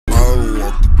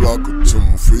block her to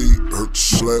my feet, hurt the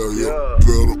slab, yeah.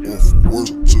 Better off worse,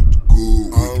 took the good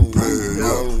with the bad,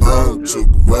 yeah. I done took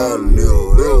a ride and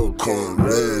they'll come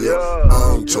mad, yeah.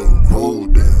 I done told them,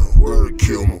 hold down, where to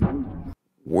kill me.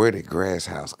 Where did Grass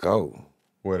House go?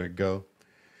 Where'd it go?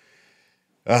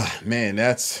 Man,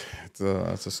 that's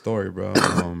a story, bro.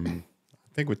 I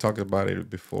think we talked about it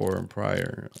before in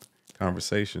prior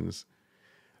conversations.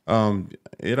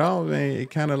 It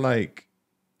kind of like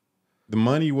the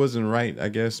money wasn't right, I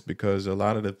guess, because a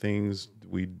lot of the things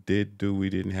we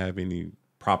didn't have any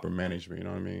proper management. You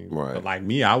know what I mean? Right. But like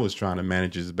me, I was trying to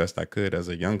manage it as best I could as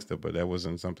a youngster, but that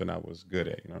wasn't something I was good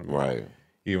at. You know what I mean? Right.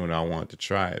 Even though I wanted to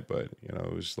try it, but you know,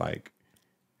 it was like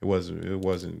it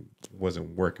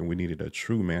wasn't working. We needed a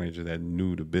true manager that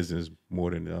knew the business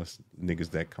more than us niggas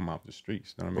that come off the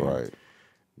streets. You know what I mean? Right.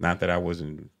 Not that I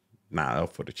wasn't not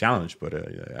up for the challenge, but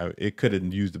it could have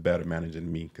used a better manager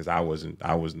than me because I wasn't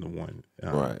the one.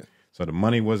 Right. So the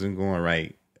money wasn't going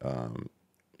right.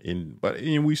 But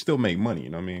we still make money. You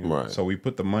know what I mean? Right. So we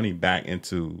put the money back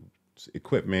into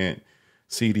equipment,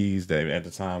 CDs that at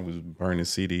the time was burning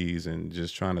CDs and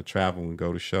just trying to travel and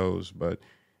go to shows. But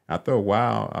after a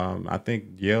while, I think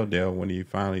Yal Dell, when he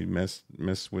finally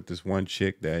messed with this one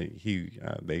chick that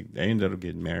they ended up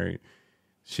getting married,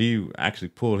 she actually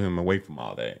pulled him away from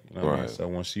all that. You know what I mean? So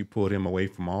once she pulled him away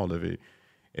from all of it,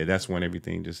 that's when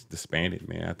everything just disbanded,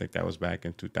 man. I think that was back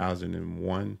in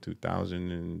 2001,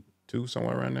 2002,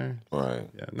 somewhere around there. Right.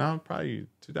 Yeah, no, probably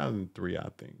 2003, I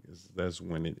think. That's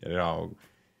when it all,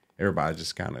 everybody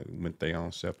just kind of went their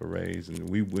own separate ways. And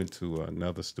we went to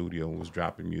another studio and was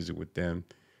dropping music with them,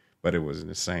 but it wasn't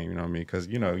the same, you know what I mean? Because,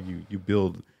 you know, you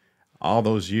build, all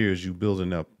those years, you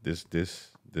building up this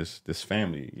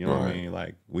family, you know what I mean?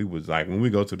 Like, we was like, when we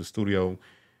go to the studio,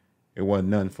 it wasn't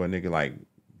nothing for a nigga like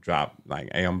drop, like,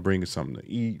 hey, I'm bringing something to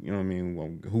eat, you know what I mean?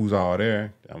 Well, who's all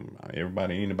there?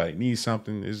 Anybody needs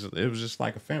something. It was just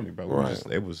like a family, bro.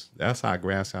 That's how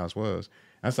Grass House was.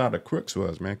 That's how the Crooks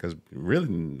was, man, because really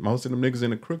most of them niggas in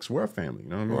the Crooks were family, you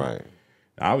know what I mean? Right.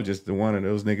 I was just the one of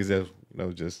those niggas that, you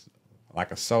know, just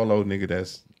like a solo nigga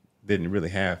that's didn't really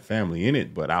have family in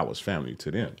it, but I was family to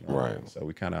them. You know? Right. So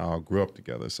we kind of all grew up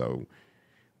together. So,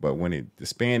 but when it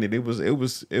disbanded, it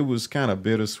was kind of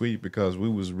bittersweet because we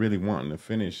was really wanting to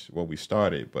finish what we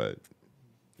started, but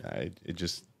it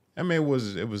just, I mean, it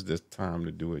was this time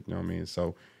to do it. You know what I mean?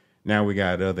 So now we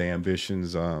got other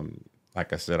ambitions.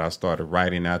 Like I said, I started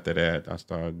writing after that. I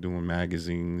started doing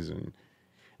magazines, and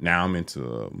now I'm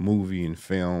into movie and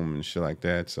film and shit like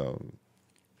that. So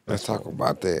let's talk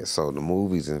about that. So the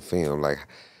movies and film, like,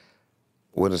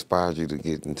 what inspired you to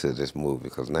get into this movie?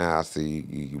 Because now I see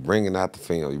you bringing out the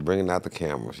film, you bringing out the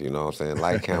cameras, you know what I'm saying?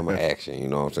 Light camera action, you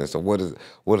know what I'm saying? So what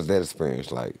is that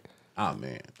experience like? Oh,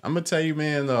 man. I'm going to tell you,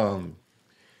 man,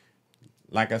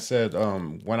 like I said,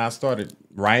 when I started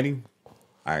writing,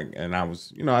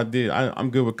 I'm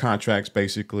good with contracts,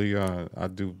 basically. I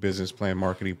do business plan,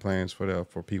 marketing plans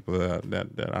for people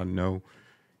that I know.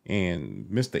 And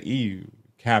Mr. E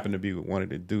happened to be one of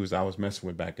the dudes I was messing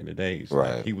with back in the days.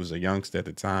 Right. Like, he was a youngster at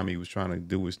the time. He was trying to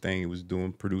do his thing. He was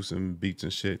producing beats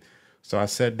and shit. So I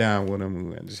sat down with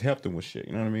him and just helped him with shit.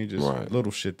 You know what I mean? Just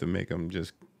little shit to make him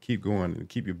just keep going and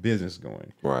keep your business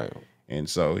going. Right. And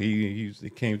so he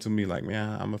came to me like,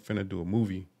 man, I'm finna do a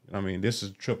movie. I mean, this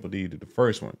is Triple D to the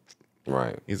first one.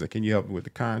 Right. He's like, can you help me with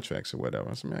the contracts or whatever?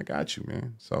 I said, man, I got you,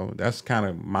 man. So that's kind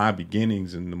of my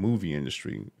beginnings in the movie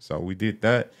industry. So we did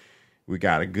that. We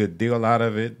got a good deal out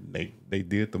of it. They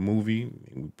did the movie,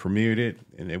 and we premiered it,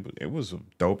 and it was a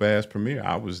dope ass premiere.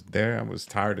 I was there. I was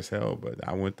tired as hell, but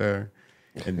I went there.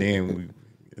 And then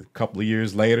a couple of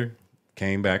years later,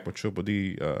 came back with Triple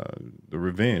D, The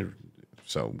Revenge.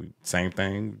 So same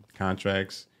thing,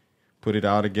 contracts, put it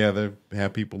all together,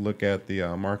 have people look at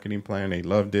the marketing plan. They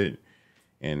loved it,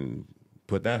 and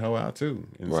put that hoe out too.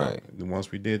 And right. So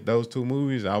once we did those two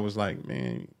movies, I was like,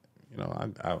 man, you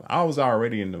know, I was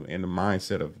already in the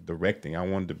mindset of directing. I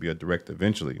wanted to be a director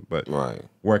eventually, but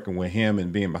working with him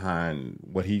and being behind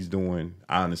what he's doing,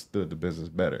 I understood the business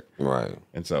better. Right.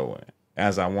 And so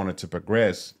as I wanted to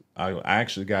progress, I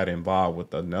actually got involved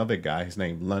with another guy. His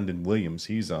name London Williams.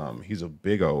 He's a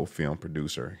big old film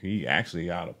producer. He actually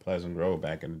out of Pleasant Grove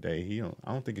back in the day.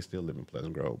 I don't think he still live in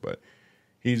Pleasant Grove, but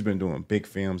he's been doing big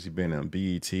films. He's been on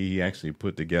BET. He actually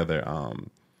put together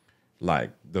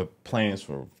like the plans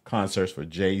for concerts for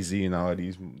Jay-Z and all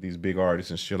these big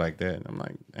artists and shit like that. And I'm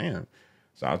like, damn.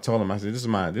 So I told him, I said, this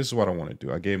is what I want to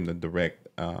do. I gave him the direct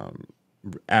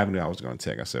avenue I was going to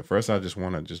take. I said, first, I just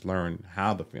want to learn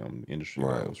how the film industry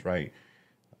goes, right?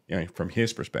 You know, from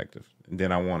his perspective. And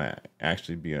then I want to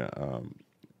actually be an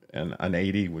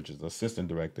AD, which is assistant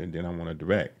director, and then I want to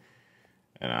direct.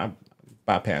 And I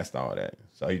bypassed all that.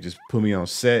 So he just put me on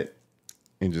set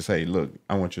and just say, look,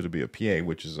 I want you to be a PA,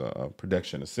 which is a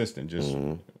production assistant.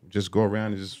 Just go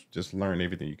around and just learn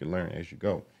everything you can learn as you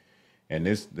go. And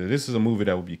this is a movie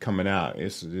that will be coming out.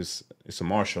 It's a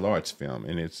martial arts film,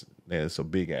 and it's a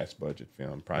big ass budget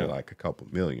film, probably like a couple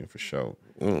million for sure.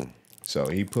 So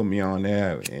he put me on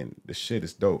there, and the shit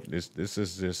is dope. This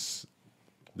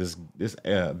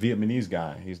Vietnamese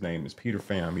guy. His name is Peter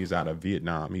Pham. He's out of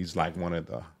Vietnam. He's like one of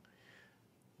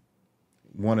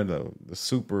the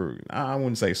super, I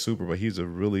wouldn't say super, but he's a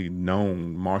really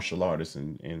known martial artist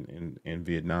in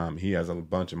Vietnam. He has a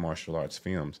bunch of martial arts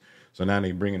films. So now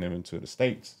they're bringing them into the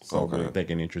States so they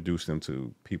can introduce them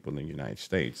to people in the United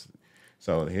States.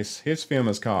 So his film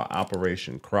is called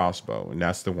Operation Crossbow, and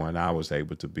that's the one I was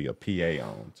able to be a PA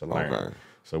on to learn.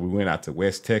 So we went out to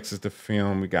West Texas to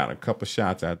film. We got a couple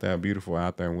shots out there, beautiful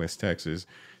out there in West Texas.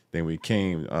 Then we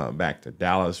came back to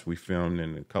Dallas. We filmed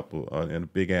in in a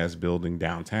big ass building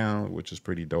downtown, which is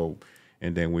pretty dope.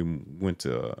 And then we went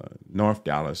to North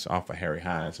Dallas off of Harry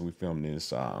Hines, and we filmed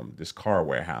this car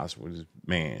warehouse, which is,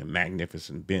 man,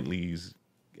 magnificent Bentleys,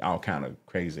 all kind of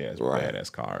crazy ass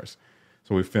badass cars.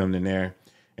 So we filmed in there,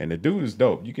 and the dude is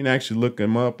dope. You can actually look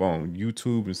him up on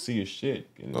YouTube and see his shit.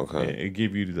 And it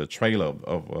give you the trailer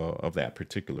of that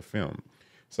particular film.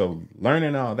 So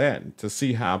learning all that to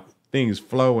see how things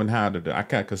flow and how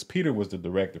because Peter was the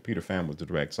director, Peter Pham was the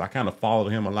director. So I kind of followed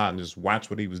him a lot and just watched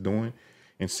what he was doing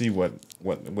and see what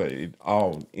it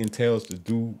all entails to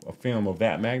do a film of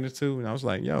that magnitude. And I was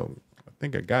like, yo, I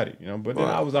think I got it, you know. But then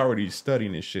I was already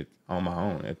studying this shit on my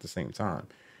own at the same time.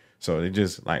 So it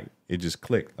just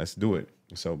clicked. Let's do it.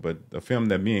 So, but the film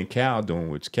that me and Cal doing,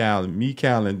 which Cal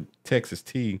and Texas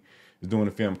T is doing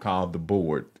a film called The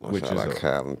Board, which is like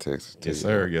Cal and Texas T. Yes,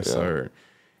 sir. Yes, sir.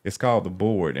 It's called The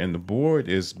Board, and The Board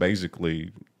is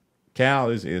basically Cal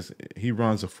is he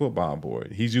runs a football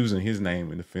board. He's using his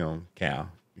name in the film, Cal,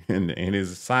 and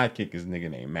his sidekick is a nigga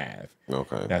named Mav.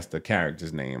 Okay, that's the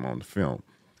character's name on the film.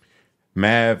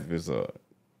 Mav is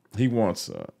he wants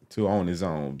to own his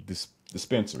own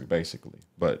dispensary basically,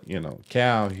 but you know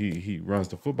Cal he runs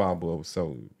the football board,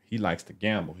 so he likes to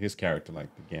gamble. His character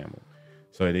likes to gamble.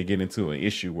 So they get into an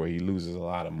issue where he loses a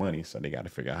lot of money, so they got to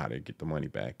figure out how to get the money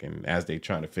back. And as they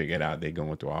trying to figure it out, they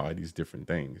going through all these different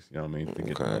things, you know what I mean, to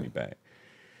get the money back.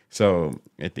 So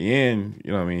at the end,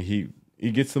 you know what I mean,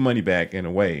 he gets the money back in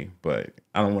a way, but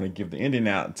I don't want to give the ending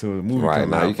out until the movie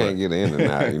comes out. You can't get the ending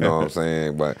out, you know what I'm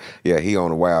saying? But yeah, he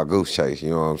on a wild goose chase, you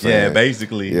know what I'm saying? Yeah,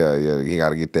 basically. Yeah, he got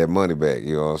to get that money back,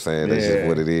 you know what I'm saying? That's just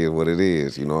what it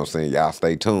is, you know what I'm saying? Y'all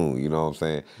stay tuned, you know what I'm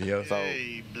saying? Yeah. So,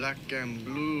 hey, black and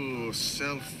blue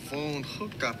cell phone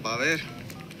hookup, a ver.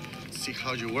 See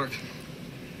how you work.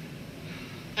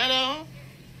 Hello?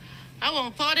 I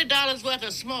want $40 worth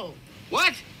of smoke.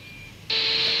 What?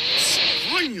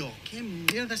 Coño, qué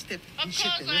mierda este pinche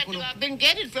Of course I do. teléfono. I've been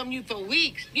getting it from you for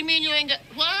weeks. You mean you ain't got...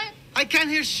 What? I can't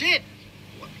hear shit.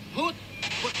 What?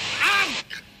 Ah!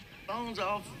 Phone's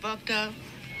all fucked up.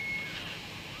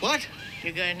 What?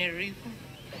 You got any reefer?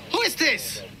 Who is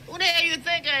this? Who the hell you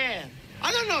think I am?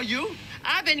 I don't know you.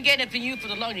 I've been getting it from you for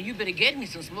the longest. You better get me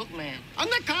some smoke, man. I'm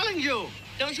not calling you.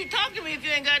 Don't you talk to me if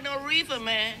you ain't got no reefer,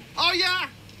 man. Oh, yeah?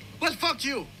 Well, fuck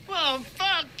you. Well,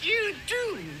 fuck you,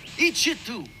 too. Eat shit,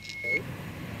 too.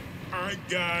 I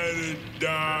got a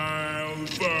dial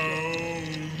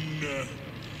phone.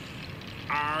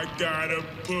 I got a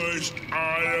push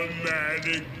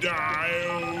automatic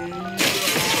dial.